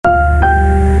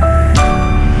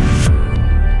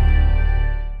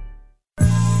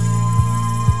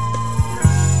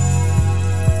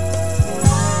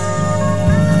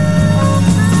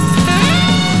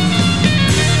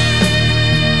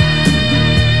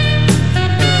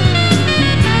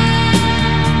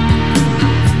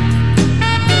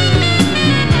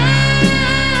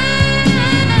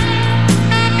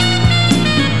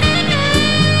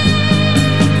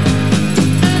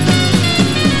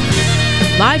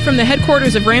Live from the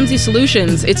headquarters of Ramsey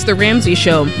Solutions, it's The Ramsey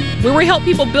Show, where we help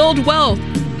people build wealth,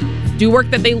 do work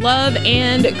that they love,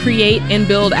 and create and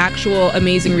build actual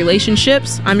amazing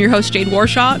relationships. I'm your host, Jade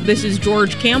Warshaw. This is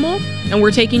George Camel, and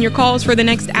we're taking your calls for the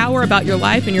next hour about your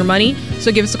life and your money.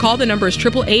 So give us a call. The number is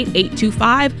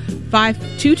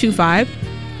 888-825-5225,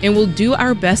 and we'll do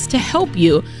our best to help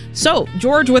you. So,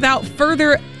 George, without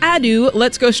further ado,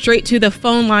 let's go straight to the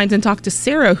phone lines and talk to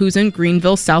Sarah, who's in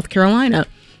Greenville, South Carolina.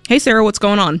 Hey, Sarah, what's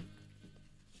going on?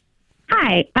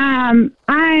 Hi. I'm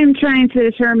trying to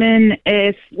determine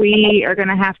if we are going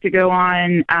to have to go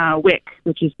on WIC,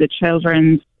 which is the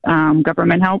Children's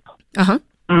Government Help. Uh-huh.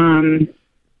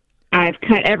 I've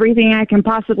cut everything I can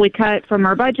possibly cut from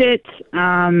our budget,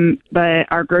 but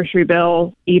our grocery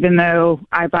bill, even though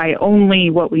I buy only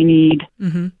what we need,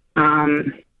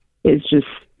 is just,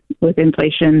 with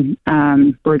inflation,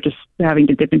 we're just having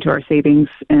to dip into our savings,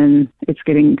 and it's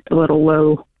getting a little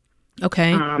low.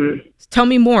 Okay. Tell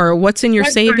me more. What's in your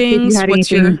savings?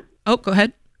 Oh, go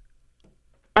ahead.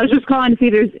 I was just calling to see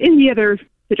if there's any other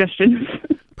suggestions.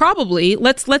 Probably.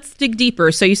 Let's dig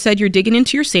deeper. So you said you're digging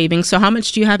into your savings. So how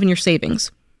much do you have in your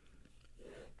savings?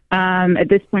 At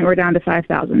this point, we're down to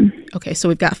 $5,000. Okay, so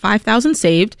we've got $5,000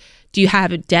 saved. Do you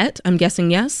have a debt? I'm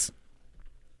guessing yes.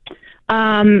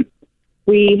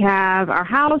 We have our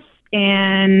house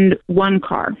and one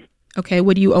car. Okay,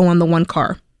 what do you owe on the one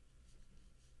car?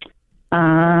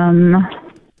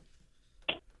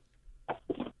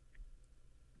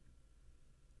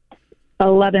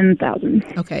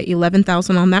 $11,000. Okay,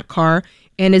 $11,000 on that car.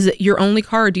 And is it your only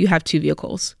car, or do you have two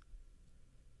vehicles?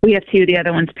 We have two. The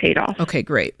other one's paid off. Okay,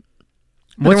 great.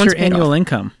 What's your annual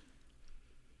income?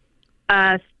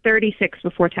 36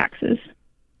 before taxes.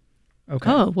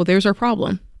 Okay. Oh, well, there's our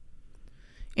problem.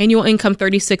 Annual income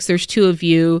 36. There's two of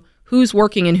you. Who's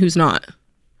working and who's not?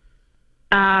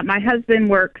 My husband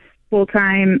works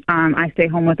full-time. I stay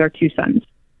home with our two sons.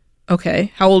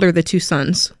 Okay. How old are the two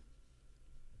sons?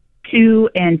 2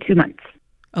 and 2 months.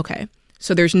 Okay.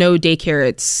 So there's no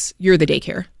daycare. You're the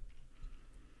daycare.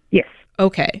 Yes.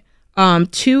 Okay.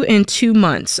 2 and 2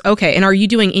 months. Okay. And are you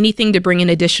doing anything to bring in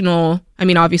additional? I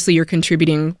mean, obviously you're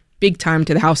contributing big time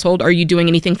to the household. Are you doing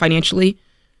anything financially?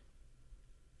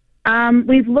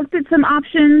 We've looked at some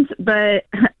options, but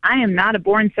I am not a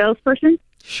born salesperson.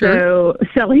 Sure. So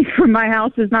selling from my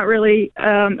house is not really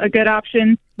a good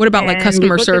option. What about like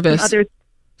customer service?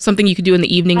 Something you could do in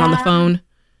the evening on the phone?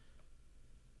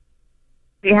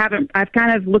 I've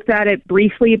kind of looked at it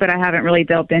briefly, but I haven't really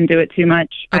delved into it too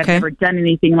much. Okay. I've never done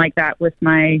anything like that with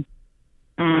my,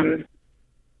 I've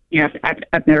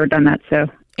never done that. So.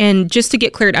 And just to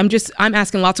get cleared, I'm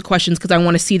asking lots of questions because I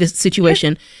want to see this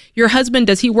situation. Your husband,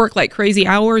 does he work like crazy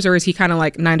hours, or is he kind of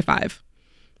like 9 to 5?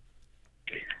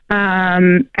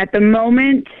 At the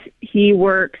moment, he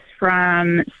works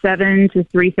from 7 to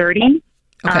 3:30.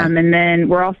 Okay. And then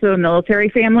we're also a military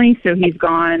family, so he's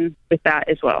gone with that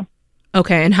as well.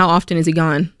 Okay. And how often is he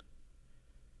gone?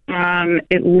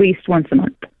 At least once a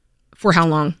month. For how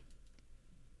long?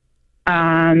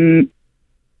 A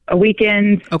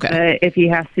weekend. Okay. If he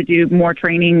has to do more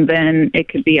training, then it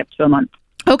could be up to a month.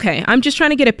 Okay. I'm just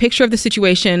trying to get a picture of the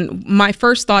situation. My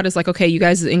first thought is like, okay, you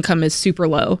guys' income is super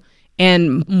low.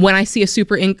 And when I see a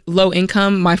super low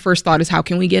income, my first thought is, how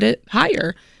can we get it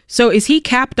higher? So is he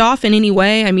capped off in any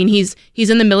way? I mean, he's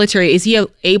in the military. Is he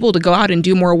able to go out and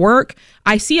do more work?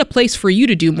 I see a place for you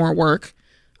to do more work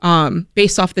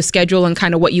based off the schedule and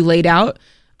kind of what you laid out.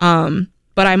 But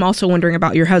I'm also wondering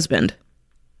about your husband.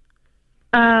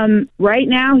 Right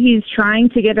now, he's trying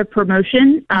to get a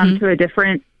promotion to a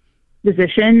different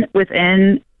position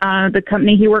within the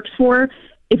company he works for.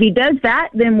 If he does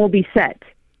that, then we'll be set.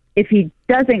 If he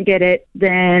doesn't get it,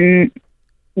 then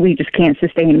we just can't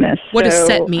sustain this. What does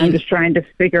set mean? I'm just trying to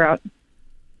figure out.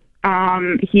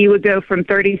 He would go from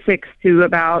 36 to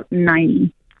about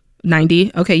 90.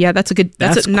 90? Okay, yeah, that's a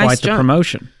nice jump. Quite the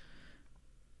promotion.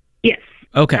 Yes.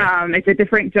 Okay. It's a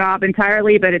different job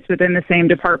entirely, but it's within the same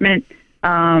department.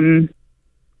 But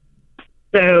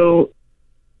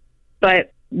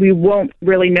we won't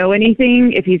really know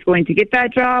anything if he's going to get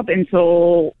that job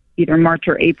until either March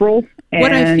or April.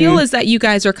 What I feel is that you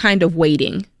guys are kind of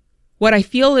waiting. What I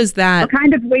feel is that... We're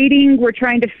kind of waiting. We're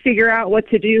trying to figure out what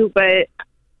to do, but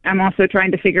I'm also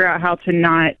trying to figure out how to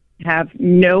not have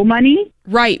no money.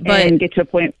 Right, but... And get to a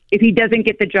point... If he doesn't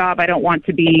get the job, I don't want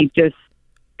to be just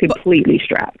completely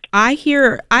strapped. I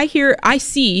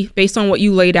see, based on what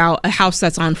you laid out, a house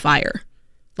that's on fire.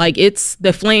 Like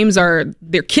the flames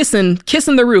they're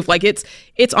kissing the roof. Like it's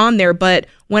on there. But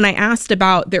when I asked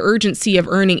about the urgency of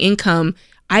earning income,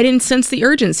 I didn't sense the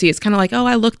urgency. It's kind of like, oh,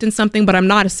 I looked in something, but I'm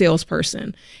not a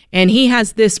salesperson. And he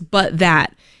has this, but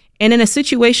that. And in a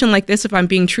situation like this, if I'm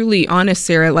being truly honest,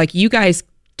 Sarah, like you guys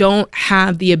don't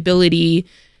have the ability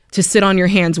to sit on your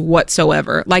hands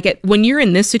whatsoever. Like when you're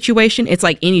in this situation, it's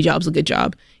like any job's a good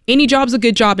job. Any job's a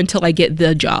good job until I get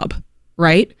the job,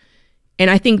 right? And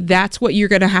I think that's what you're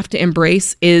going to have to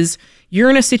embrace is you're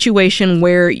in a situation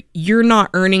where you're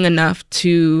not earning enough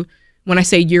to, when I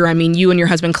say you're, I mean you and your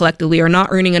husband collectively are not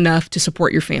earning enough to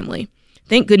support your family.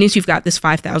 Thank goodness you've got this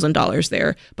 $5,000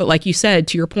 there. But like you said,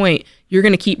 to your point, you're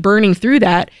going to keep burning through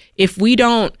that if we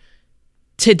don't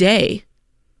today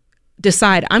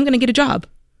decide I'm going to get a job.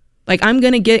 Like I'm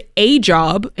going to get a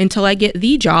job until I get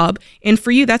the job. And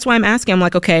for you, that's why I'm asking. I'm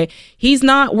like, okay, he's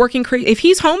not working crazy. If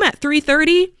he's home at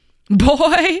 3:30,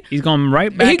 boy, he's going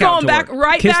right back. He's going back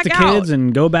right Kiss back the out. kids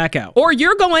and go back out. Or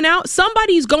you're going out.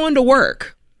 Somebody's going to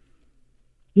work.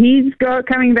 He's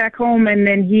coming back home, and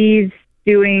then he's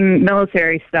doing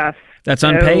military stuff. That's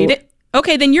unpaid?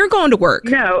 Okay, then you're going to work.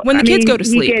 No. When the kids go to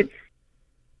sleep.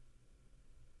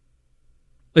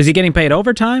 Is he getting paid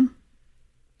overtime?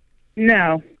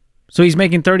 No. So he's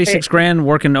making 36 grand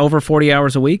working over 40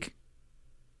 hours a week?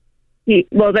 When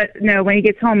he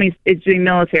gets home, he's doing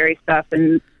military stuff,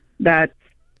 and that's...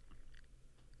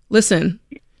 Listen,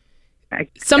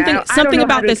 something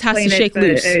about this has to shake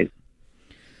loose.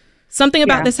 Something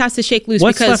about this has to shake loose.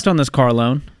 What's left on this car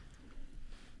loan?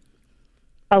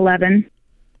 11.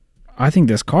 I think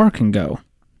this car can go.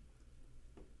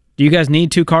 Do you guys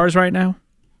need 2 cars right now?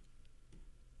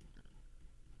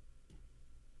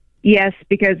 Yes,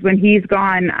 because when he's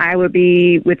gone, I would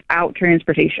be without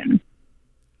transportation.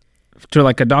 To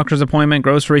like a doctor's appointment,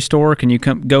 grocery store? Can you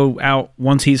go out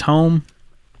once he's home?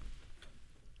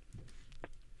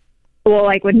 Well,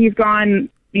 like when he's gone,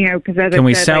 because can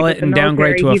we sell it and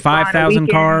downgrade to a 5,000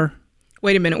 car?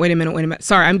 Wait a minute.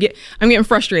 Sorry, I'm getting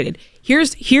frustrated.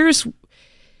 Here's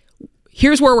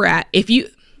where we're at.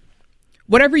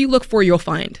 Whatever you look for, you'll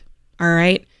find. All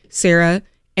right, Sarah.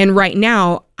 And right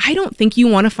now, I don't think you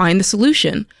want to find the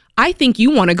solution. I think you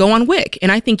want to go on Wick,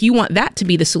 and I think you want that to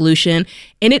be the solution.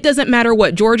 And it doesn't matter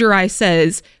what George or I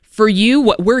says. For you,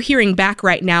 what we're hearing back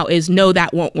right now is, no,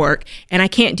 that won't work. And I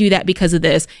can't do that because of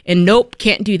this. And nope,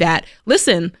 can't do that.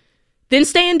 Listen, then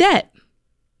stay in debt.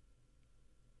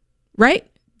 Right?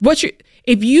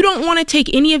 If you don't want to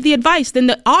take any of the advice, then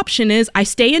the option is I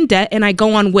stay in debt and I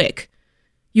go on Wick.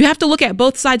 You have to look at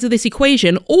both sides of this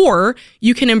equation, or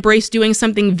you can embrace doing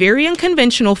something very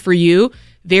unconventional for you,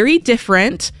 very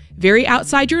different, very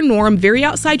outside your norm, very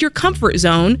outside your comfort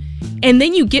zone. And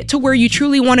then you get to where you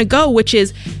truly want to go, which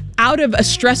is out of a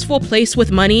stressful place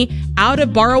with money, out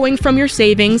of borrowing from your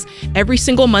savings every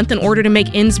single month in order to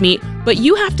make ends meet. But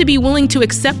you have to be willing to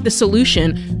accept the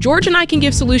solution. George and I can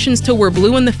give solutions till we're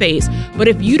blue in the face. But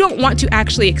if you don't want to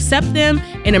actually accept them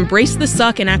and embrace the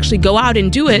suck and actually go out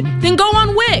and do it, then go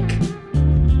on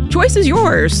Wick. Choice is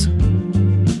yours.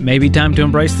 Maybe time to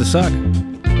embrace the suck.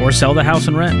 Or sell the house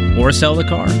and rent. Or sell the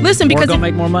car. Listen, because go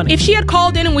make more money. If she had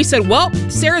called in and we said, well,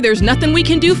 Sarah, there's nothing we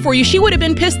can do for you, she would have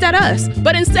been pissed at us.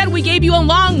 But instead, we gave you a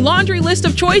long laundry list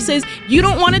of choices. You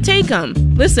don't want to take them.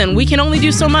 Listen, we can only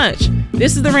do so much.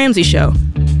 This is The Ramsey Show.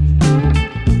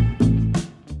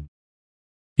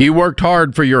 You worked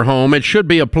hard for your home. It should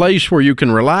be a place where you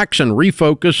can relax and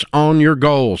refocus on your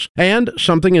goals. And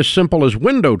something as simple as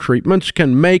window treatments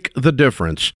can make the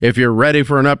difference. If you're ready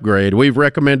for an upgrade, we've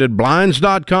recommended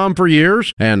Blinds.com for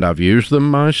years, and I've used them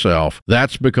myself.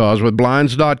 That's because with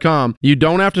Blinds.com, you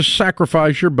don't have to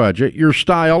sacrifice your budget, your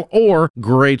style, or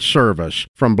great service.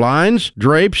 From blinds,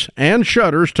 drapes, and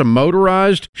shutters to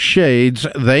motorized shades,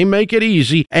 they make it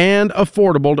easy and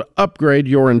affordable to upgrade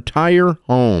your entire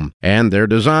home. And their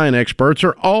design experts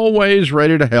are always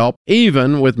ready to help,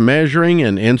 even with measuring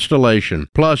and installation.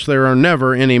 Plus, there are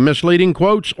never any misleading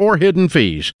quotes or hidden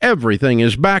fees. Everything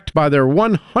is backed by their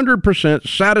 100%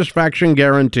 satisfaction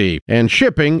guarantee, and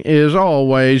shipping is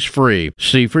always free.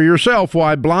 See for yourself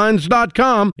why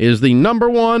Blinds.com is the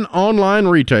 #1 online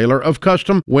retailer of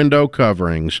custom window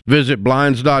coverings. Visit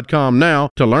Blinds.com now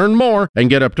to learn more and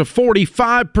get up to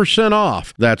 45%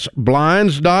 off. That's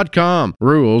Blinds.com.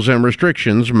 Rules and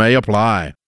restrictions may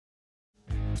apply.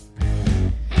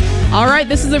 All right,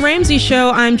 this is The Ramsey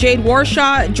Show. I'm Jade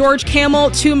Warshaw. George Kamel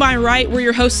to my right. We're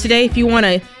your hosts today. If you want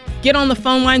to get on the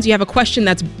phone lines, you have a question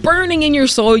that's burning in your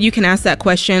soul, you can ask that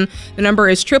question. The number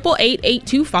is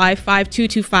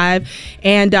 888-825-5225.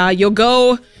 And you'll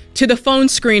go to the phone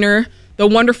screener. the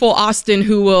wonderful Austin,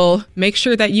 who will make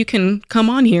sure that you can come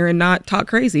on here and not talk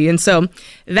crazy. And so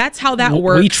that's how that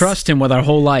works. We trust him with our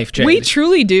whole life, Jade. We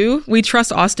truly do. We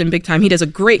trust Austin big time. He does a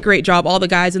great, great job. All the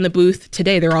guys in the booth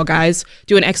today, they're all guys,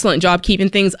 do an excellent job keeping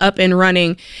things up and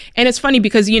running. And it's funny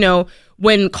because, you know,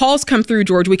 when calls come through,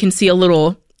 George, we can see a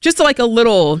little,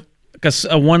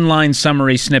 a one-line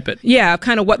summary snippet. Yeah,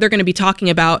 kind of what they're going to be talking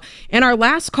about. And our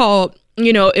last call,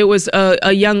 you know, it was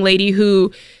a young lady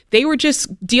who they were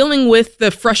just dealing with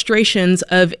the frustrations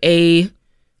of a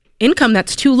income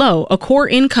that's too low, a core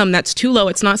income that's too low.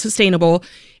 It's not sustainable.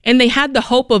 And they had the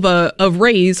hope of a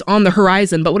raise on the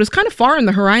horizon, but it was kind of far in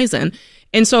the horizon.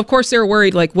 And so, of course, they were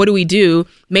worried, like, what do we do?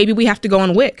 Maybe we have to go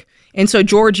on WIC. And so,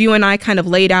 George, you and I kind of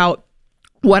laid out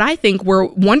what I think were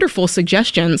wonderful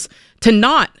suggestions to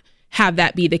not have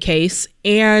that be the case.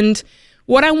 And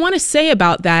what I want to say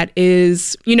about that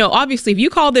is, you know, obviously, if you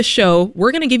call this show,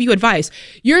 we're going to give you advice.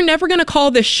 You're never going to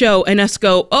call this show and us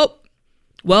go, oh,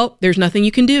 well, there's nothing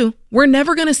you can do. We're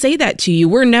never going to say that to you.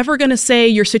 We're never going to say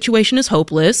your situation is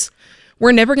hopeless.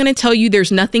 We're never going to tell you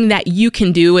there's nothing that you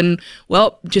can do and,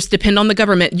 well, just depend on the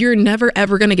government. You're never,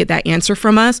 ever going to get that answer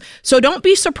from us. So don't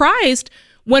be surprised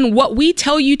when what we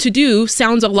tell you to do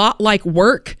sounds a lot like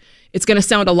work. It's going to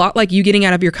sound a lot like you getting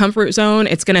out of your comfort zone.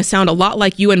 It's going to sound a lot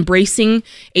like you embracing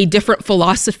a different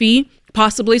philosophy,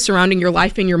 possibly surrounding your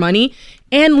life and your money.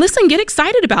 And listen, get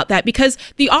excited about that because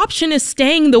the option is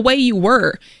staying the way you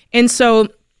were. And so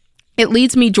it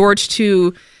leads me, George,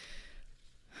 to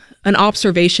an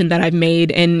observation that I've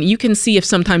made. And you can see if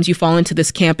sometimes you fall into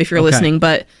this camp if you're listening.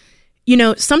 But, you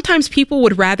know, sometimes people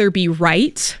would rather be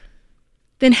right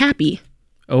than happy.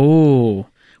 Oh,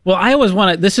 well, I always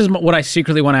want to, this is what I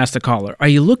secretly want to ask the caller. Are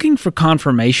you looking for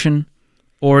confirmation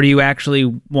or do you actually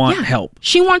want help?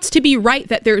 She wants to be right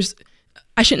that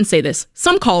I shouldn't say this.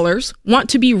 Some callers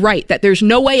want to be right that there's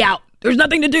no way out. There's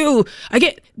nothing to do.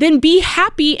 Then be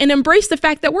happy and embrace the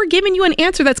fact that we're giving you an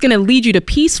answer that's going to lead you to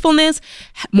peacefulness,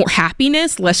 more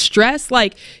happiness, less stress.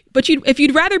 But if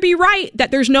you'd rather be right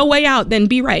that there's no way out, then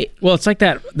be right. Well, it's like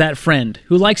that friend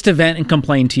who likes to vent and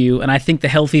complain to you. And I think the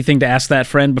healthy thing to ask that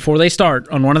friend before they start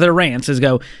on one of their rants is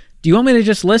go, do you want me to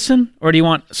just listen or do you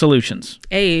want solutions?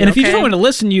 And if you just want me to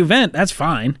listen, you vent, that's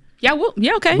fine. Yeah,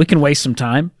 okay. We can waste some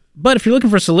time. But if you're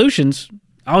looking for solutions,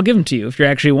 I'll give them to you if you're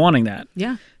actually wanting that.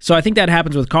 Yeah. So I think that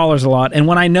happens with callers a lot. And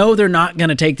when I know they're not going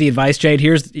to take the advice, Jade,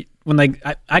 here's when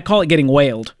I call it getting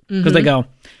whaled because they go,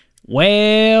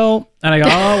 well, and I go,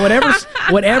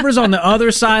 oh, whatever's on the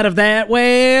other side of that,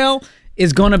 well,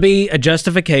 is going to be a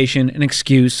justification, an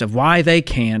excuse of why they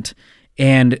can't.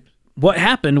 And what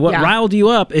happened, what riled you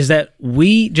up is that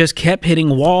we just kept hitting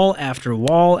wall after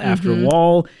wall after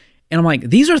wall. And I'm like,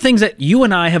 these are things that you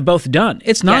and I have both done.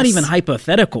 It's not even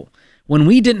hypothetical. When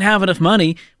we didn't have enough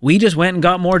money, we just went and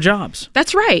got more jobs.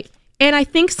 That's right. And I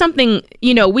think something,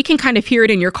 you know, we can kind of hear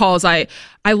it in your calls. I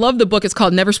love the book. It's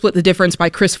called Never Split the Difference by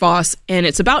Chris Voss. And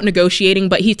it's about negotiating,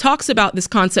 but he talks about this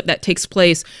concept that takes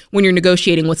place when you're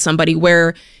negotiating with somebody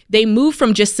where they move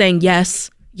from just saying, yes,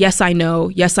 I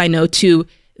know, to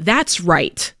that's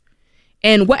right.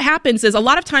 And what happens is a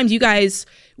lot of times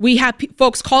we have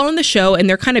folks call on the show and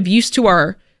they're kind of used to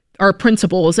our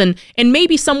principles and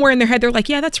maybe somewhere in their head, they're like,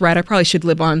 yeah, that's right. I probably should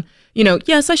live on,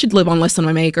 yes, I should live on less than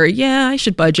I make, or yeah, I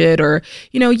should budget, or,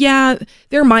 yeah,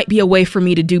 there might be a way for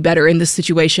me to do better in this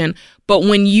situation. But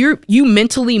when you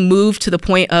mentally move to the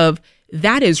point of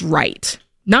that is right,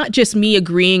 not just me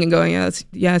agreeing and going,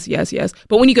 yes.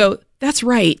 But when you go, that's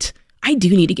right. I do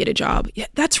need to get a job. Yeah,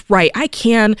 that's right. I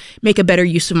can make a better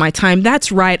use of my time.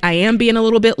 That's right. I am being a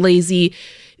little bit lazy.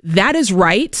 That is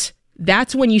right.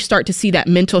 That's when you start to see that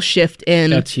mental shift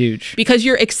in. That's huge. Because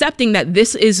you're accepting that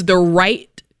this is the right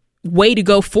way to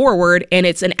go forward and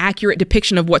it's an accurate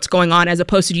depiction of what's going on as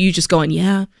opposed to you just going,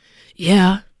 yeah.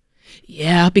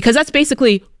 Because that's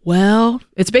basically,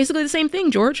 it's basically the same thing,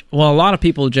 George. Well, a lot of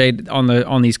people, Jade,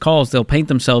 on these calls, they'll paint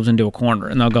themselves into a corner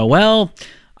and they'll go, well,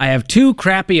 I have two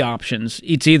crappy options.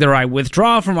 It's either I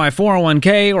withdraw from my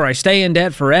 401k or I stay in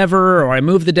debt forever or I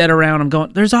move the debt around. I'm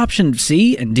going, there's option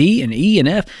C and D and E and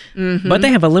F, but they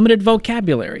have a limited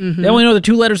vocabulary. They only know the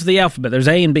two letters of the alphabet. There's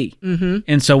A and B.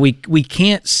 And so we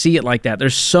can't see it like that.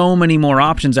 There's so many more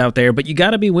options out there, but you got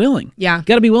to be willing. Yeah. You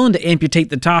got to be willing to amputate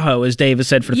the Tahoe, as Dave has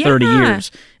said, for 30 years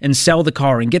and sell the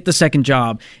car and get the second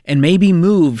job and maybe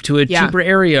move to a cheaper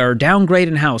area or downgrade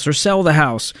in house or sell the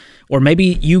house. Or maybe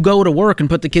you go to work and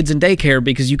put the kids in daycare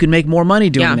because you can make more money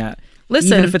doing that.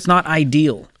 Listen, even if it's not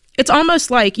ideal. It's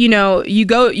almost like, you go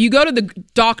to the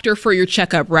doctor for your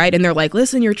checkup, right? And they're like,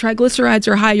 listen, your triglycerides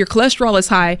are high, your cholesterol is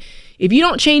high. If you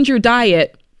don't change your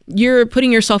diet, you're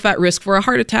putting yourself at risk for a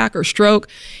heart attack or stroke.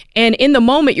 And in the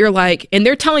moment, you're like, and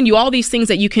they're telling you all these things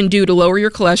that you can do to lower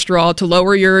your cholesterol, to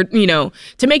lower your,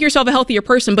 to make yourself a healthier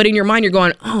person. But in your mind, you're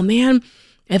going, oh man,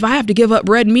 if I have to give up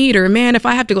red meat, or man, if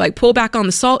I have to like pull back on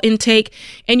the salt intake,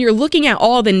 and you're looking at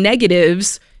all the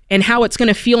negatives and how it's going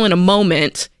to feel in a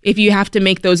moment if you have to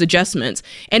make those adjustments.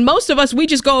 And most of us, we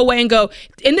just go away and go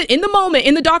in the moment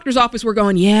in the doctor's office, we're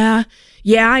going, yeah,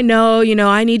 I know,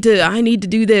 I need to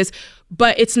do this.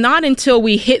 But it's not until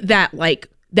we hit that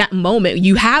moment,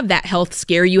 you have that health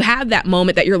scare, you have that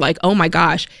moment that you're like, oh my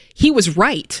gosh, he was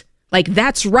right. Like,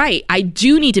 that's right. I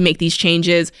do need to make these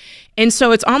changes. And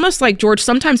so it's almost like, George,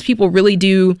 sometimes people really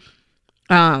do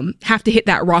have to hit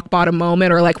that rock bottom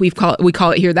moment, or like we call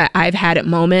it here, that I've had it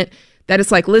moment, that it's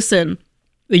like, listen,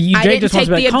 Jay just wants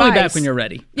to be like, call me back when you're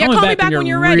ready. Yeah, call me back when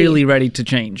you're ready. Really ready to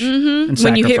change. And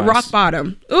when you hit rock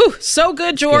bottom. Ooh, so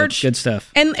good, George. Good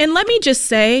stuff. And let me just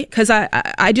say, because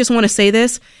I just want to say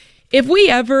this, if we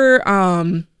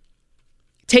ever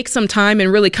take some time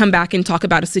and really come back and talk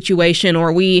about a situation,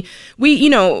 or we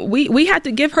had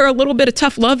to give her a little bit of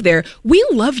tough love there. We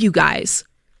love you guys.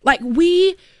 Like,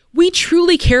 we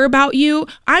truly care about you.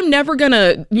 I'm never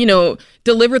gonna,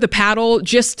 deliver the paddle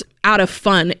just out of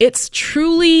fun. It's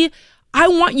truly, I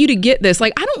want you to get this.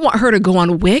 Like, I don't want her to go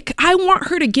on WIC. I want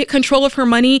her to get control of her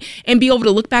money and be able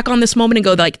to look back on this moment and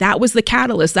go like, that was the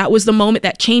catalyst. That was the moment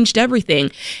that changed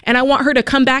everything. And I want her to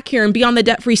come back here and be on the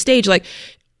debt-free stage. Like,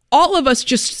 all of us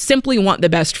just simply want the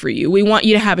best for you. We want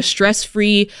you to have a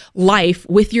stress-free life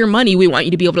with your money. We want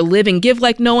you to be able to live and give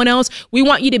like no one else. We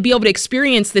want you to be able to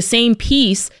experience the same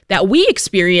peace that we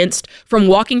experienced from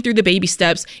walking through the baby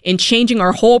steps and changing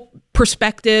our whole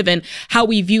perspective and how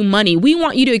we view money. We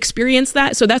want you to experience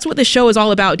that. So that's what the show is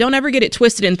all about. Don't ever get it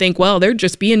twisted and think, well, they're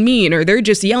just being mean or they're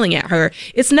just yelling at her.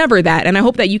 It's never that. And I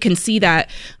hope that you can see that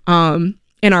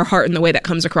in our heart and the way that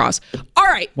comes across. All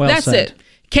right, well, that's said. It.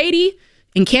 Katie,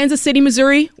 in Kansas City,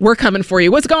 Missouri, we're coming for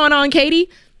you. What's going on, Katie?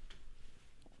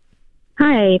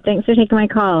 Hi, thanks for taking my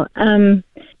call.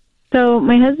 So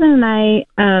my husband and I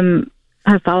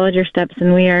have followed your steps,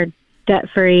 and we are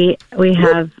debt-free. We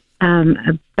have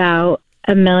about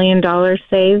 $1 million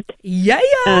saved. Yeah.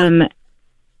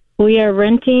 We are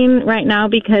renting right now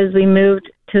because we moved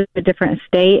to a different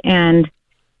state, and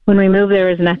when we moved, there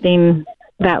was nothing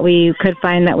that we could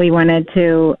find that we wanted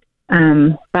to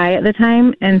buy at the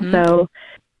time, and so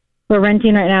we're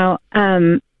renting right now.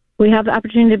 We have the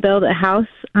opportunity to build a house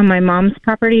on my mom's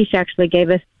property. She actually gave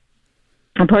us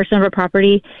a portion of her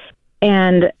property,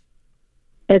 and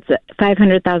it's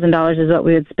 $500,000 is what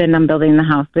we would spend on building the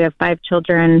house. We have 5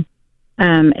 children.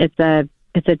 It's a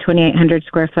 2,800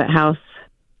 square foot house.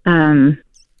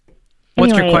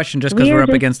 What's your question? Just because we're up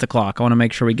against the clock, I want to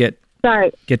make sure we get you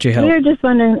help. We were just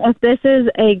wondering if this is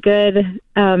a good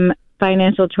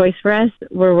financial choice for us.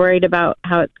 We're worried about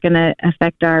how it's going to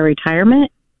affect our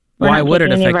retirement. Why would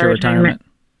it affect your retirement?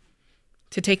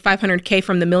 To take $500K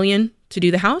from the $1 million to do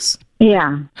the house?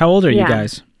 Yeah. How old are you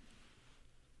guys?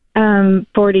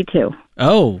 42.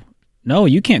 Oh, no,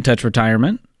 you can't touch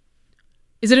retirement.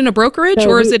 Is it in a brokerage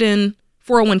or is it in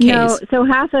 401ks? No, so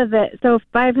half of it, so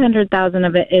 $500,000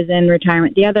 of it is in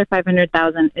retirement. The other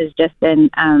 $500,000 is just in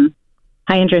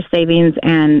high interest savings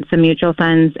and some mutual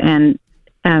funds and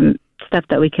stuff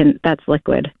that that's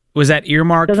liquid. Was that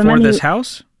earmarked for this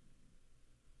house?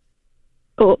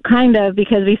 Well, kind of,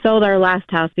 because we sold our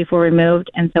last house before we moved,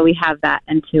 and so we have that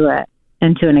into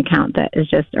an account that is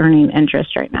just earning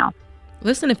interest right now.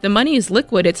 Listen, if the money is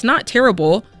liquid, it's not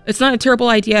terrible. It's not a terrible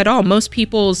idea at all. Most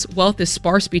people's wealth is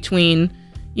sparse between,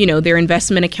 their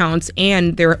investment accounts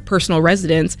and their personal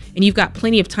residence, and you've got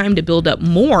plenty of time to build up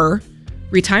more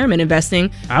retirement investing.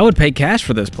 I would pay cash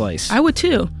for this place. I would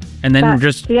too. And then that's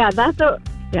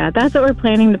what we're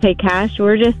planning to pay cash.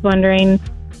 We're just wondering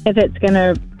if it's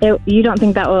gonna. You don't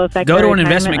think that will affect? Go to an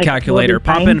investment calculator.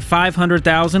 Pop in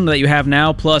 $500,000 that you have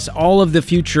now, plus all of the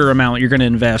future amount you're going to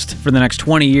invest for the next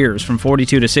 20 years, from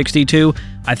 42 to 62.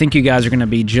 I think you guys are going to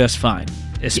be just fine,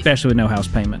 especially with no house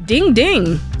payment. Ding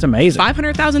ding! It's amazing.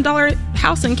 $500,000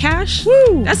 house in cash.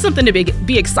 Woo! That's something to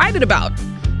be excited about.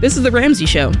 This is the Ramsey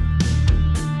Show.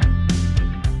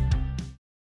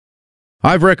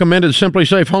 I've recommended Simply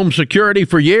Safe Home Security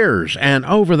for years, and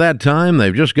over that time,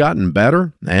 they've just gotten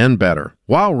better and better,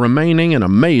 while remaining an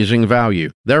amazing value.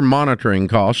 Their monitoring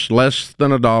costs less than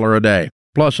 $1 a day.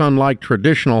 Plus, unlike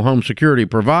traditional home security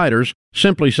providers,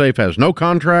 Simply Safe has no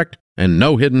contract and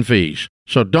no hidden fees.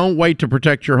 So don't wait to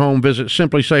protect your home. Visit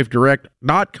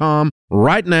simplysafedirect.com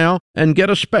right now and get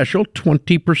a special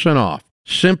 20% off.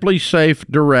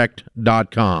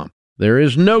 simplysafedirect.com. There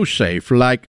is no safe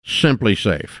like Simply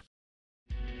Safe.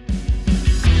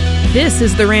 This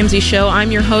is The Ramsey Show.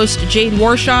 I'm your host, Jade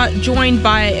Warshaw, joined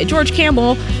by George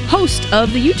Campbell, host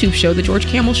of the YouTube show, The George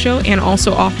Campbell Show, and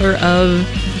also author of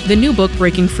the new book,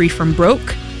 Breaking Free from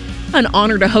Broke. An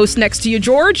honor to host next to you,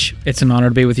 George. It's an honor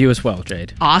to be with you as well,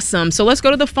 Jade. Awesome. So let's go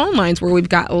to the phone lines where we've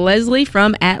got Leslie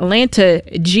from Atlanta,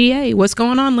 GA. What's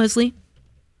going on, Leslie?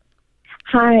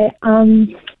 Hi.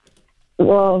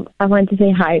 Well, I wanted to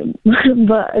say hi,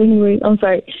 but anyway, I'm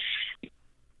sorry.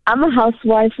 I'm a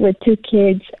housewife with 2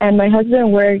 kids, and my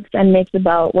husband works and makes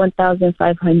about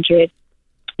 $1,500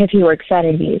 if he works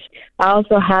Saturdays. I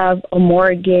also have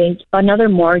another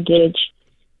mortgage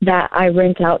that I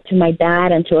rent out to my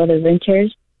dad and to other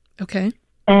renters. Okay.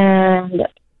 And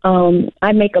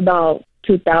I make about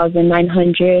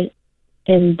 $2,900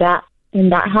 in that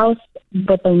house,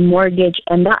 but the mortgage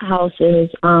on that house is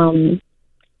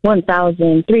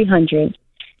 $1,300.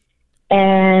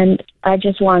 And I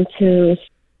just want to.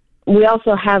 We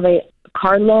also have a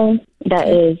car loan that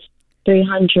is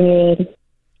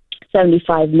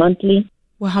 $375 monthly.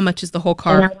 Well, how much is the whole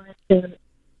car? And I wanted to,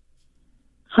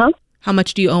 How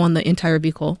much do you owe on the entire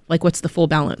vehicle? Like, what's the full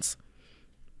balance?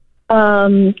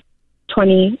 20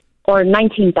 or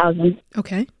 19,000.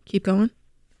 Okay, keep going.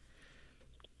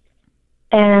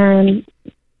 And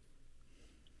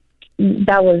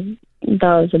that was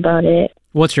about it.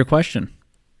 What's your question?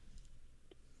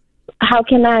 How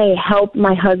can I help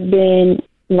my husband,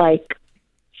 like,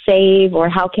 save, or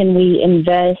how can we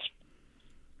invest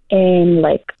in,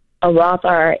 like, a Roth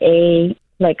IRA?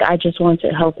 Like, I just want to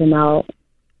help him out.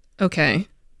 Okay.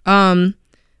 I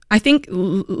think,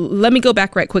 let me go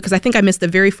back right quick, because I think I missed the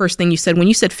very first thing you said. When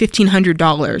you said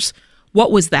 $1,500,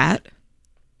 what was that?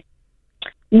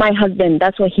 My husband,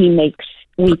 that's what he makes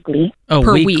weekly. Oh,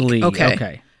 per weekly. week. Okay.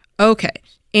 Okay. Okay.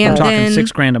 And I'm talking then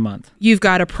 $6,000 a month. you've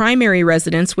got a primary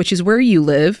residence, which is where you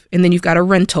live, and then you've got a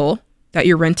rental that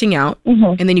you're renting out,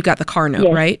 and then you've got the car note,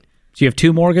 Yes. right? So you have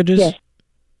 2 mortgages? Yes.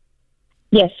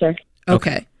 Yes, sir.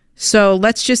 Okay. So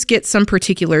let's just get some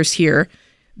particulars here.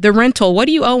 The rental, what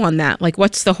do you owe on that? Like,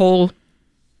 what's the whole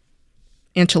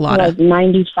enchilada? Like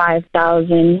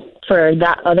 $95,000 for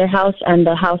that other house, and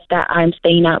the house that I'm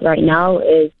staying at right now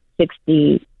is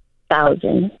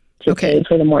 $60,000 to pay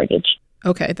for the mortgage.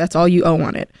 Okay, that's all you owe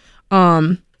on it.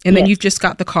 And then you've just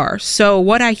got the car. So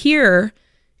what I hear,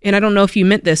 and I don't know if you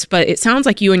meant this, but it sounds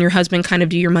like you and your husband kind of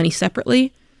do your money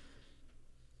separately.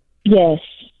 Yes,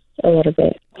 a little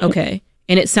bit. Okay.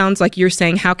 And it sounds like you're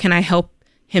saying, how can I help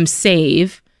him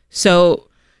save? So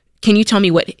can you tell me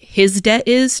what his debt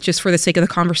is, just for the sake of the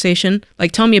conversation?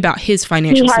 Like, tell me about his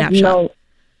financial snapshot.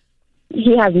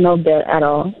 He has no debt at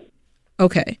all.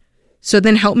 Okay. So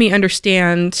then help me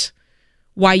understand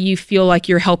why you feel like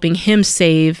you're helping him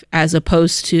save, as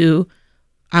opposed to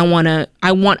I want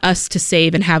us to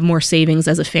save and have more savings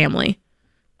as a family.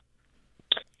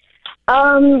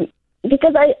 Because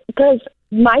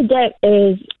my debt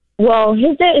is, well,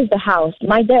 his debt is the house.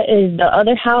 My debt is the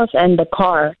other house and the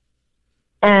car.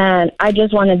 And I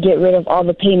just want to get rid of all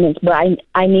the payments, but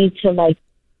I need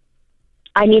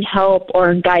help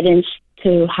or guidance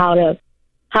to how to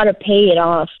pay it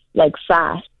off, like,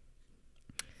 fast.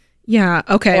 Yeah,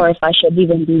 okay. Or if I should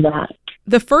even do that.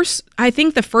 I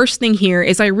think the first thing here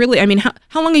is how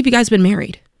long have you guys been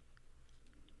married?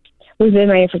 We've been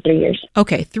married for 3 years.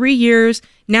 Okay, 3 years.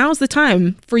 Now's the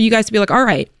time for you guys to be like, all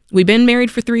right, we've been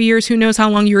married for 3 years. Who knows how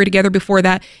long you were together before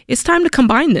that? It's time to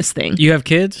combine this thing. You have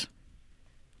kids?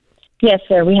 Yes,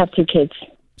 sir. We have 2 kids.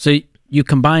 So you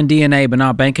combine DNA but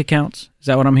not bank accounts? Is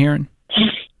that what I'm hearing?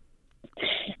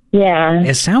 Yeah.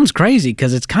 It sounds crazy,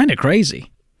 because it's kind of crazy.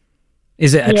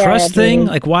 Is it a trust thing?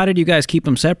 Like, why did you guys keep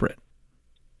them separate?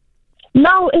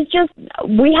 No, it's just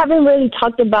we haven't really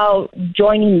talked about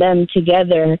joining them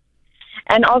together.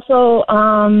 And also...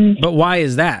 But why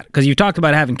is that? Because you talked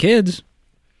about having kids.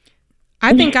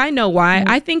 I think I know why.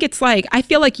 I think it's like, I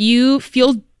feel like you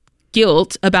feel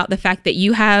guilt about the fact that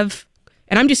you have,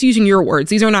 and I'm just using your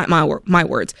words, these are not my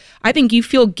words. I think you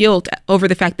feel guilt over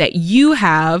the fact that you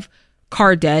have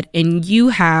car debt and you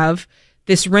have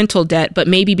this rental debt, but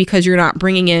maybe because you're not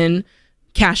bringing in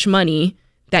cash money,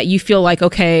 that you feel like,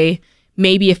 okay,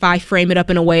 maybe if I frame it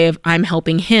up in a way of I'm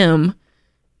helping him.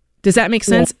 Does that make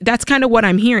sense? Yeah. That's kind of what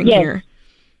I'm hearing here.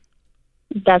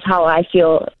 That's how I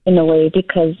feel in a way,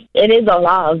 because it is a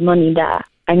lot of money that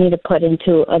I need to put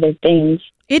into other things.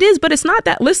 It is, but it's not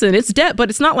that. Listen, it's debt,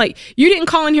 but it's not like you didn't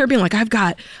call in here being like, I've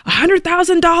got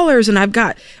 $100,000 and I've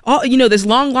got all, this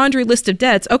long laundry list of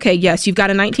debts. Okay, yes, you've got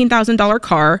a $19,000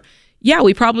 car. Yeah,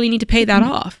 we probably need to pay that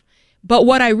off. But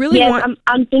what I really want,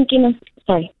 I'm thinking of,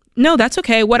 sorry. No, that's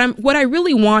okay. What I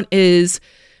really want is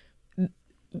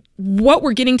what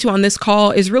we're getting to on this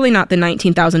call is really not the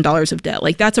 $19,000 of debt.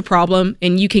 Like, that's a problem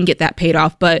and you can get that paid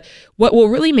off. But what will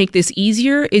really make this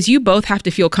easier is you both have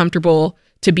to feel comfortable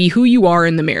to be who you are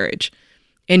in the marriage.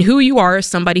 And who you are as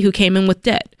somebody who came in with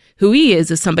debt. Who he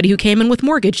is somebody who came in with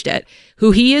mortgage debt.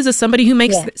 Who he is somebody who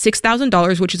makes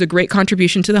 $6,000, which is a great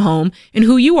contribution to the home. And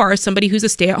who you are as somebody who's a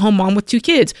stay-at-home mom with 2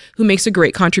 kids who makes a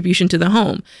great contribution to the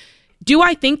home. Do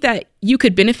I think that you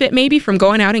could benefit maybe from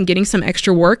going out and getting some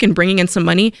extra work and bringing in some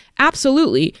money?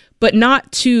 Absolutely. But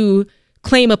not to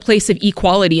claim a place of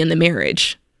equality in the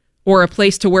marriage or a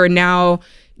place to where now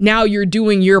you're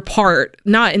doing your part,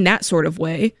 not in that sort of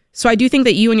way. So I do think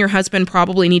that you and your husband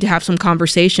probably need to have some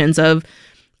conversations of,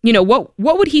 what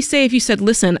would he say if you said,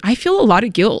 listen, I feel a lot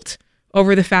of guilt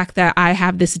over the fact that I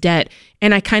have this debt.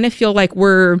 And I kind of feel like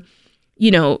we're,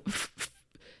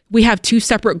 we have 2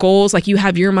 separate goals. Like, you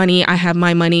have your money, I have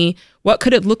my money. What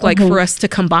could it look like for us to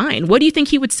combine? What do you think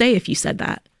he would say if you said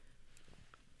that?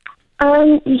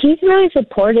 He's really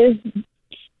supportive.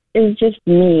 It's just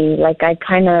me. Like, I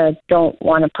kind of don't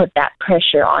want to put that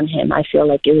pressure on him. I feel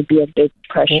like it would be a big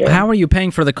pressure. Well, how are you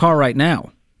paying for the car right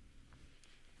now?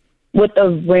 With the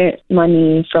rent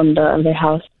money from the other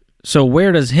house. So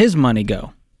where does his money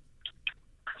go?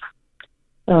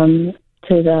 To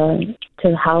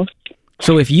the house.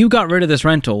 So if you got rid of this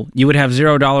rental, you would have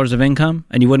 $0 of income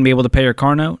and you wouldn't be able to pay your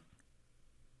car note?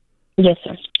 Yes,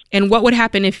 sir. And what would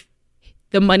happen if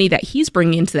the money that he's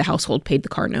bringing into the household paid the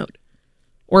car note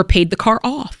or paid the car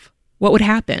off? What would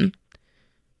happen?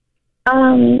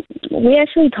 We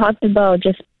actually talked about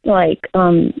just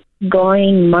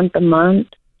going month to month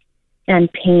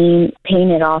and paying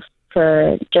it off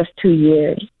for just 2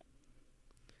 years.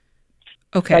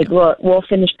 Okay. Like, we'll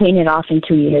finish paying it off in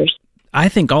 2 years. I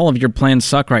think all of your plans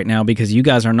suck right now because you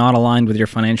guys are not aligned with your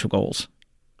financial goals.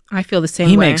 I feel the same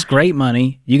way. He makes great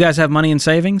money. You guys have money in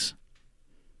savings?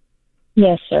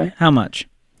 Yes, sir. How much?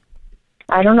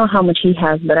 I don't know how much he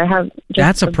has, but I have just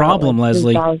That's a problem,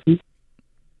 Leslie. 3,000.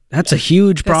 That's a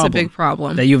huge problem. That's a big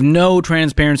problem. That you have no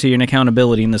transparency and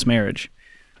accountability in this marriage.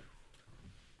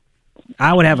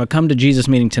 I would have a come to Jesus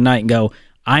meeting tonight and go,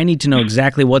 I need to know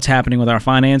exactly what's happening with our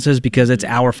finances because it's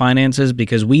our finances,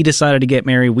 because we decided to get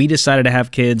married, we decided to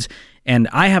have kids, and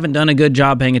I haven't done a good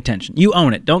job paying attention. You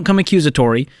own it. Don't come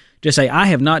accusatory. Just say, I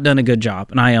have not done a good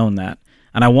job, and I own that.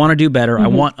 And I want to do better. I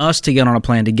want us to get on a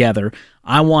plan together.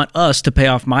 I want us to pay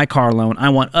off my car loan. I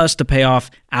want us to pay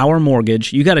off our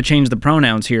mortgage. You got to change the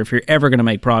pronouns here if you're ever going to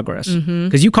make progress.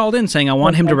 Because you called in saying, I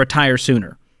want him to retire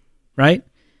sooner, right?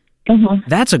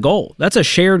 That's a goal. That's a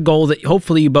shared goal that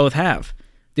hopefully you both have.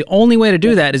 The only way to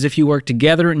do that is if you work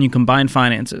together and you combine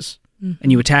finances and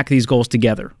you attack these goals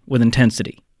together with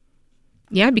intensity.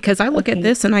 Yeah, because I look at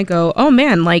this and I go, oh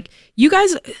man, like, you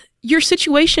guys, your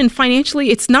situation financially,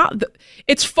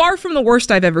 it's far from the worst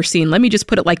I've ever seen. Let me just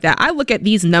put it like that. I look at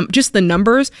these just the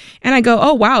numbers and I go,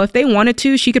 oh wow, if they wanted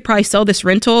to, she could probably sell this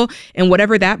rental and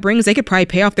whatever that brings, they could probably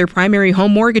pay off their primary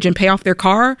home mortgage and pay off their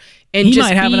car. And he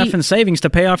might have enough in savings to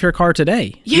pay off your car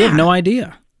today. Yeah. You have no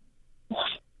idea.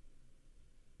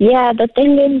 Yeah, the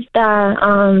thing is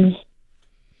that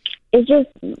it's just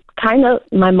kind of,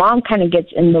 my mom kind of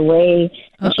gets in the way.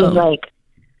 And she's like,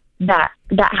 that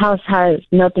house has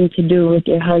nothing to do with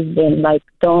your husband. Like,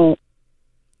 don't.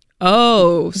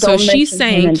 Oh, so she's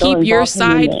saying keep your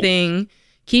side thing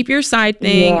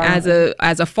as a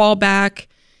fallback.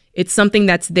 It's something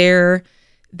that's there.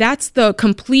 That's the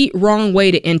complete wrong way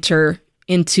to enter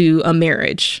into a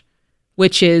marriage,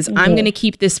 which is I'm going to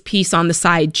keep this piece on the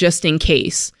side just in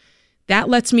case. That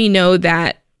lets me know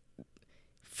that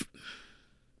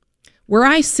where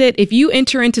I sit, if you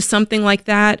enter into something like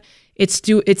that, it's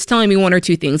telling me one or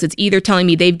two things. It's either telling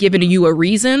me they've given you a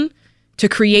reason to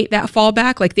create that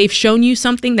fallback, like they've shown you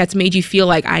something that's made you feel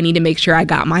like I need to make sure I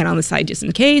got mine on the side just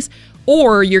in case,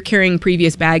 or you're carrying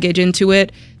previous baggage into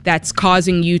it that's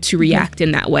causing you to react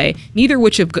in that way. Neither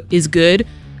which is good.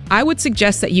 I would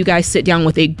suggest that you guys sit down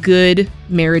with a good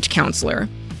marriage counselor,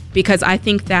 because I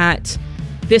think that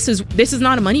this is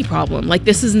not a money problem. Like,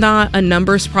 this is not a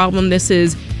numbers problem. This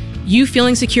is you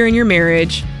feeling secure in your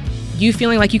marriage, you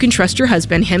feeling like you can trust your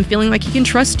husband, him feeling like he can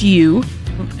trust you.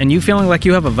 And you feeling like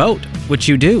you have a vote, which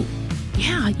you do.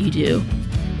 Yeah, you do.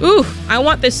 Ooh, I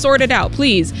want this sorted out,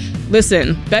 please.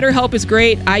 Listen, BetterHelp is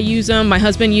great. I use them. My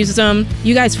husband uses them.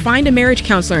 You guys find a marriage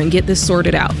counselor and get this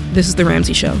sorted out. This is The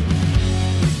Ramsey Show.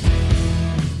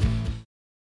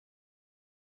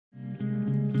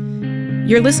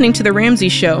 You're listening to The Ramsey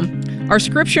Show. Our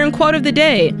scripture and quote of the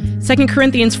day, 2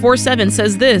 Corinthians 4:7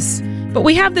 says this, "But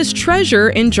we have this treasure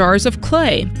in jars of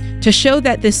clay to show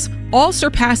that this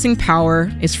all-surpassing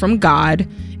power is from God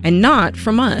and not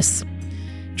from us."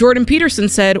 Jordan Peterson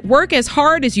said, work as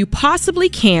hard as you possibly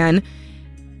can,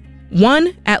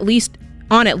 on at least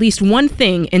one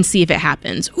thing, and see if it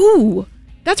happens. Ooh,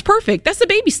 that's perfect. That's the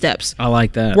baby steps. I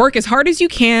like that. Work as hard as you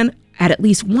can at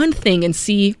least one thing and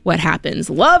see what happens.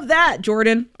 Love that,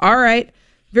 Jordan. All right.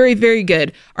 Very, very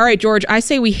good. All right, George, I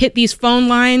say we hit these phone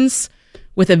lines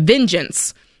with a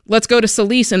vengeance. Let's go to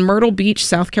Celise in Myrtle Beach,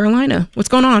 South Carolina. What's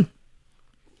going on?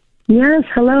 Yes.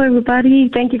 Hello, everybody.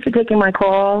 Thank you for taking my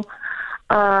call.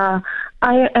 I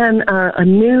am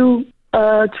new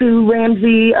to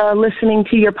Ramsey, listening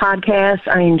to your podcast.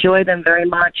 I enjoy them very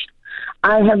much.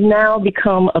 I have now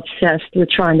become obsessed with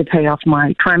trying to pay off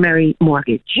my primary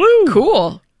mortgage. Woo!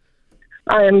 Cool.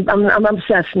 I'm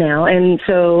obsessed now, and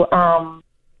so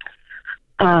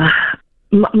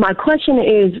my question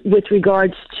is with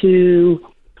regards to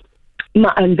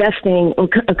my investing.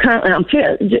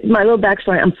 Currently, my little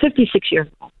backstory. I'm 56 years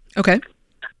old. Okay.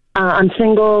 I'm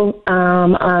single.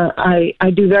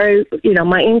 I do very,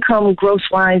 my income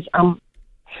gross-wise,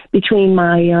 between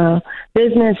my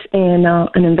business and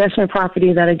an investment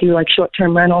property that I do, like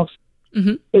short-term rentals,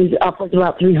 is upwards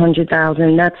about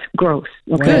 $300,000. That's gross.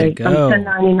 Okay, I'm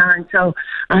 1099, so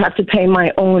I have to pay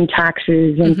my own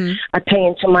taxes, and I pay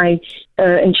into my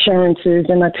insurances,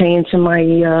 and I pay into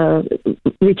my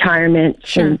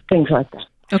retirement and things like that.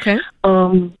 Okay.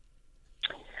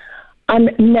 I'm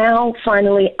now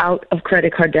finally out of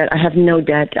credit card debt. I have no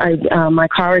debt. My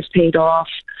car is paid off.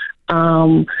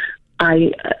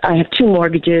 I have 2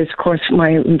 mortgages. Of course, my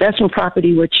investment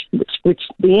property, which the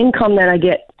income that I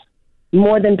get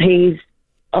more than pays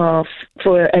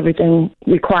for everything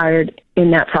required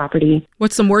in that property.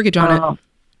 What's the mortgage on it?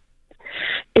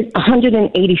 It's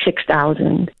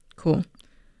 $186,000. Cool.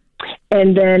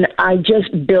 And then I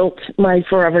just built my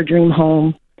forever dream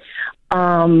home,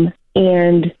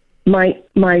 and my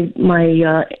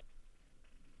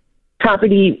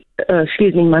property,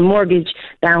 my mortgage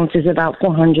balance is about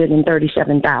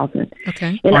 $437,000.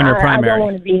 Okay. And on your I primary. don't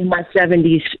want to be in my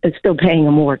 70s still paying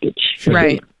a mortgage.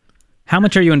 Right. How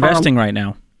much are you investing right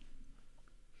now?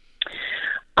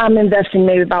 I'm investing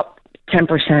maybe about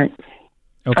 10%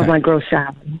 of my gross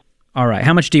salary. All right.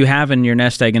 How much do you have in your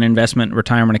nest egg and investment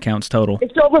retirement accounts total?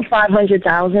 It's over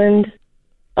 $500,000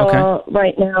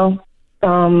 right now.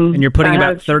 And you're putting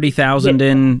about $30,000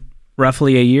 in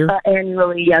roughly a year?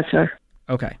 Annually, yes, sir.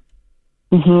 Okay.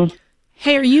 Mm-hmm.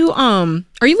 Hey, are you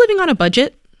living on a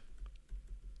budget?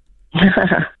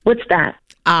 What's that?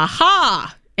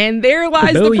 Aha! And there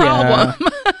lies the problem.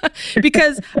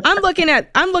 Because I'm looking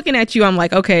at you. I'm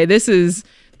like, okay, this is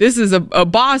a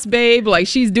boss babe. Like,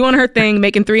 she's doing her thing,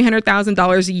 making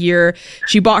 $300,000 a year.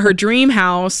 She bought her dream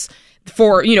house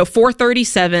for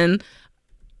 $437,000.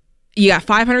 You got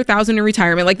 $500,000 in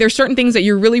retirement. Like, there's certain things that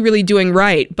you're really, really doing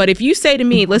right. But if you say to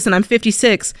me, listen, I'm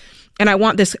 56 and I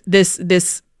want this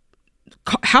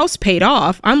house paid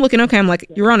off, I'm looking, okay, I'm like,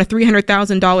 you're on a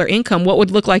 $300,000 income. What would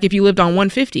it look like if you lived on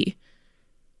 $150,000?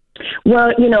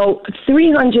 Well,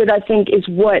 $300,000 I think is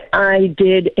what I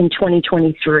did in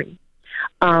 2023.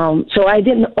 So I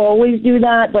didn't always do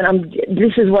that, but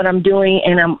this is what I'm doing,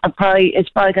 and it's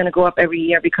probably going to go up every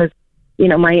year because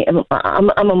my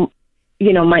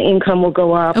income will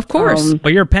go up. Of course.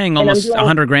 But you're paying almost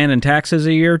 $100,000 in taxes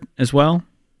a year as well?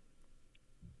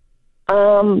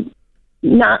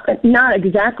 Not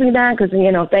exactly that, because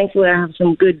thankfully I have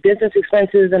some good business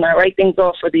expenses and I write things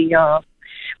off for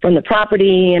from the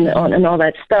property and all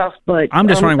that stuff. But I'm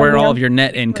just wondering where all of your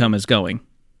net income is going.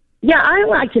 Yeah, I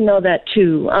like to know that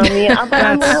too.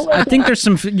 I think there's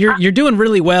some. You're doing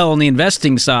really well on the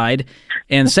investing side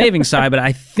and saving side, but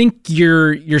I think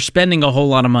you're spending a whole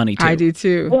lot of money too. I do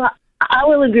too. Well, I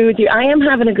will agree with you. I am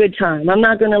having a good time. I'm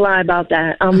not going to lie about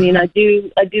that. I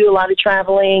do a lot of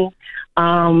traveling.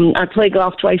 I play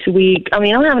golf twice a week. I'm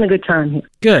having a good time here.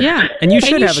 Good. Yeah. And you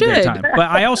should have a good time.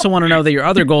 But I also want to know that your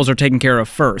other goals are taken care of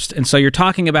first. And so you're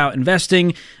talking about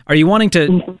investing. Are you wanting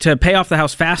to pay off the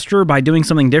house faster by doing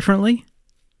something differently?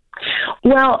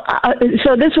 Well,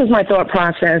 so this was my thought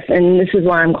process, and this is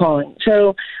why I'm calling.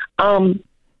 So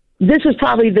this was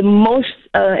probably the most,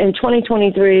 in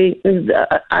 2023,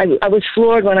 I was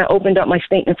floored when I opened up my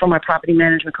statement from my property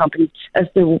management company as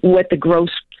to what the gross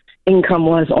income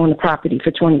was on the property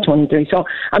for 2023. So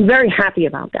I'm very happy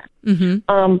about that.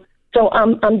 Mm-hmm. So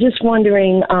I'm just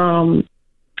wondering, I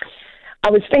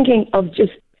was thinking of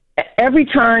just every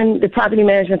time the property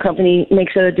management company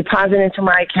makes a deposit into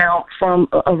my account from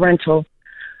a rental,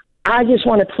 I just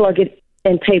want to plug it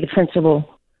and pay the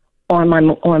principal on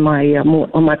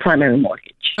my primary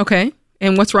mortgage. Okay.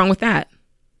 And what's wrong with that?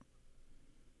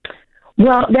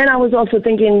 Well, then I was also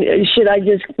thinking, should I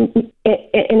just,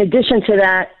 in addition to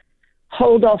that,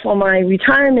 hold off on my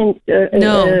retirement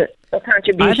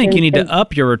contribution. I think you need to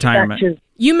up your retirement.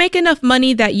 You make enough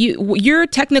money that you're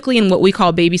technically in what we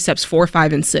call baby steps 4,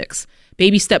 5, and 6.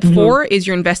 Baby step 4 is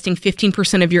you're investing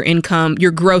 15% of your income,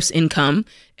 your gross income,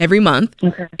 every month.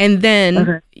 Okay. And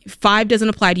then 5 doesn't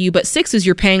apply to you, but 6 is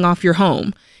you're paying off your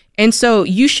home. And so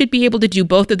you should be able to do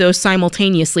both of those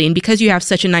simultaneously. And because you have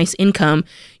such a nice income,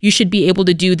 you should be able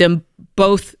to do them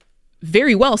both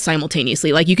very well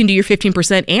simultaneously. Like you can do your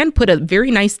 15% and put a very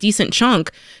nice, decent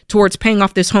chunk towards paying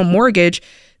off this home mortgage.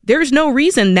 There's no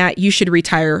reason that you should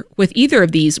retire with either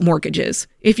of these mortgages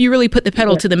if you really put the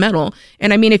pedal to the metal.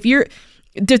 And I mean, if you're,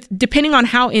 depending on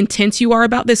how intense you are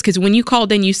about this, because when you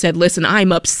called in, you said, listen,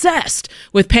 I'm obsessed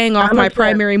with paying off my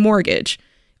primary mortgage.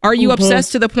 Are you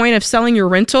obsessed to the point of selling your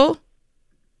rental?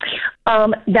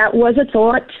 That was a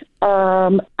thought.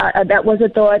 That was a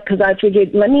thought because I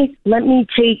figured, let me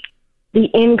take the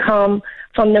income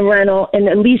from the rental and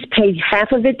at least pay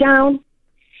half of it down.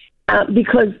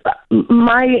 Because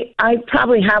I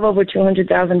probably have over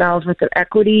 $200,000 worth of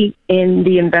equity in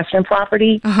the investment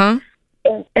property. Uh-huh.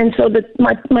 And so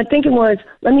my thinking was,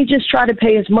 let me just try to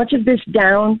pay as much of this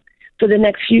down for the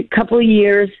next couple of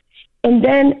years, and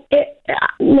then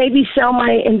maybe sell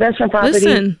my investment property.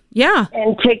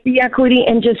 And take the equity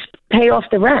and just pay off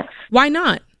the rest. Why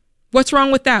not? What's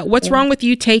wrong with that? What's wrong with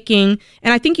you taking,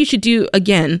 and I think you should do,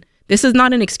 again, this is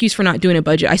not an excuse for not doing a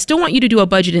budget. I still want you to do a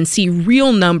budget and see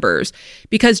real numbers,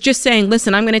 because just saying,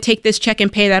 listen, I'm going to take this check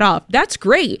and pay that off, that's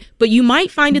great. But you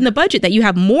might find in the budget that you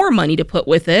have more money to put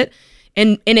with it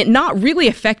and it not really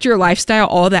affect your lifestyle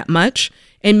all that much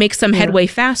and make some headway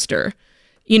faster.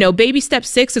 You know, baby step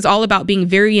 6 is all about being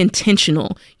very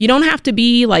intentional. You don't have to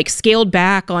be like scaled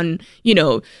back on, you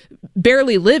know,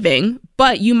 barely living,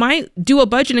 but you might do a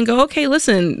budget and go, okay,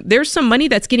 listen, there's some money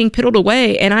that's getting piddled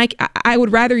away and I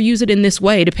would rather use it in this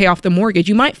way to pay off the mortgage.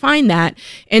 You might find that.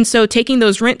 And so taking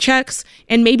those rent checks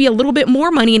and maybe a little bit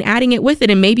more money and adding it with it,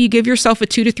 and maybe you give yourself a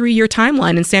 2 to 3 year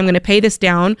timeline and say, I'm going to pay this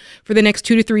down for the next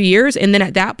 2 to 3 years. And then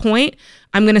at that point,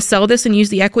 I'm going to sell this and use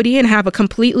the equity and have a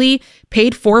completely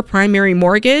paid for primary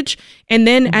mortgage. And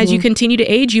then as you continue to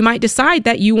age, you might decide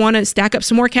that you want to stack up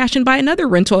some more cash and buy another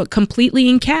rental completely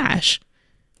in cash.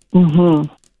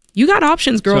 You got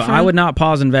options, girlfriend. So I would not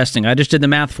pause investing. I just did the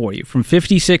math for you. From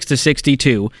 56 to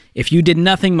 62, if you did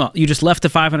nothing, you just left the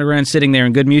 $500,000 sitting there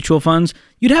in good mutual funds,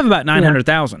 you'd have about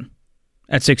 $900,000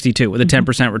 at 62 with a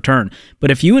 10% return.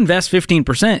 But if you invest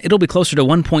 15%, it'll be closer to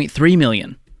 $1.3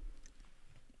 million.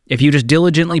 If you just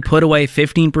diligently put away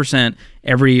 15%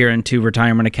 every year into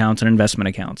retirement accounts and investment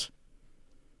accounts.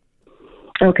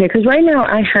 Okay, because right now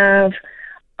I have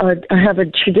a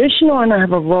traditional and I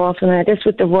have a Roth, and I guess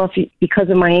with the Roth, because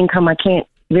of my income, I can't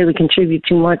really contribute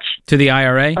too much to the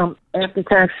IRA. After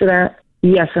tax to that.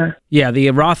 Yes, sir. Yeah,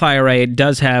 the Roth IRA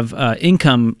does have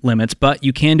income limits, but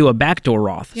you can do a backdoor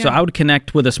Roth. Yeah. So I would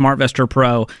connect with a SmartVestor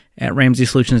Pro at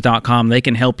RamseySolutions.com. They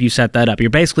can help you set that up. You're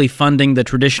basically funding the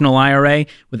traditional IRA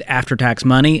with after-tax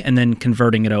money and then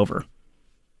converting it over.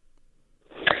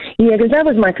 Yeah, because that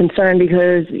was my concern,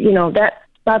 because, you know, that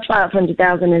about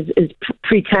 $500,000 is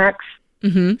pre-tax.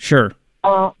 Sure.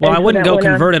 Well, I wouldn't go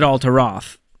convert it all to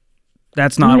Roth.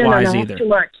 That's not wise either.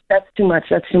 That's too much.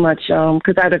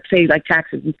 Because I would say like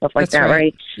taxes and stuff like that,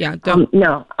 right? Yeah.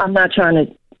 No, I'm not trying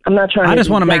to. I just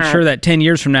want to make sure that 10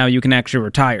 years from now you can actually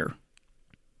retire.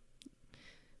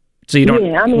 So you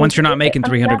don't. Once you're not making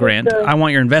 $300,000, I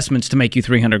want your investments to make you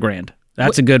 $300,000.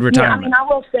 That's a good retirement. I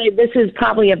will say this is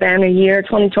probably a banner year.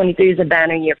 2023 is a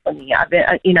banner year for me. I've been,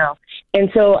 and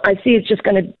so I see it's just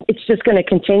gonna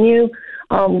continue.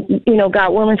 God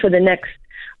willing, for the next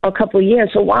a couple of years.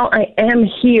 So while I am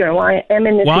here, while I am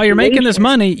in this you're making this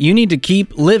money, you need to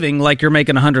keep living like you're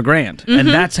making $100,000, and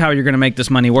that's how you're going to make this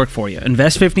money work for you.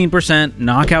 Invest 15%,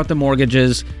 knock out the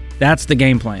mortgages. That's the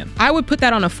game plan. I would put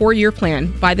that on a 4-year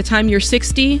plan. By the time you're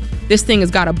 60, this thing has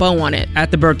got a bow on it.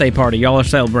 At the birthday party, y'all are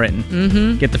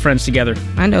celebrating. Get the friends together.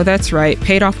 I know, that's right.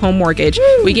 Paid off home mortgage.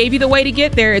 Woo! We gave you the way to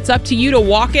get there. It's up to you to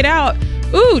walk it out.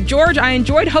 Ooh, George, I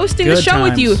enjoyed hosting the show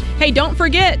with you. Hey, don't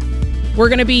forget, we're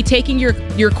going to be taking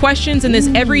your questions in this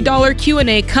Every Dollar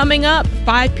Q&A coming up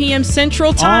 5 p.m.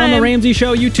 Central Time. On the Ramsey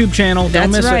Show YouTube channel. Don't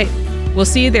miss it. That's right. We'll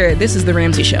see you there. This is The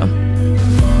Ramsey Show.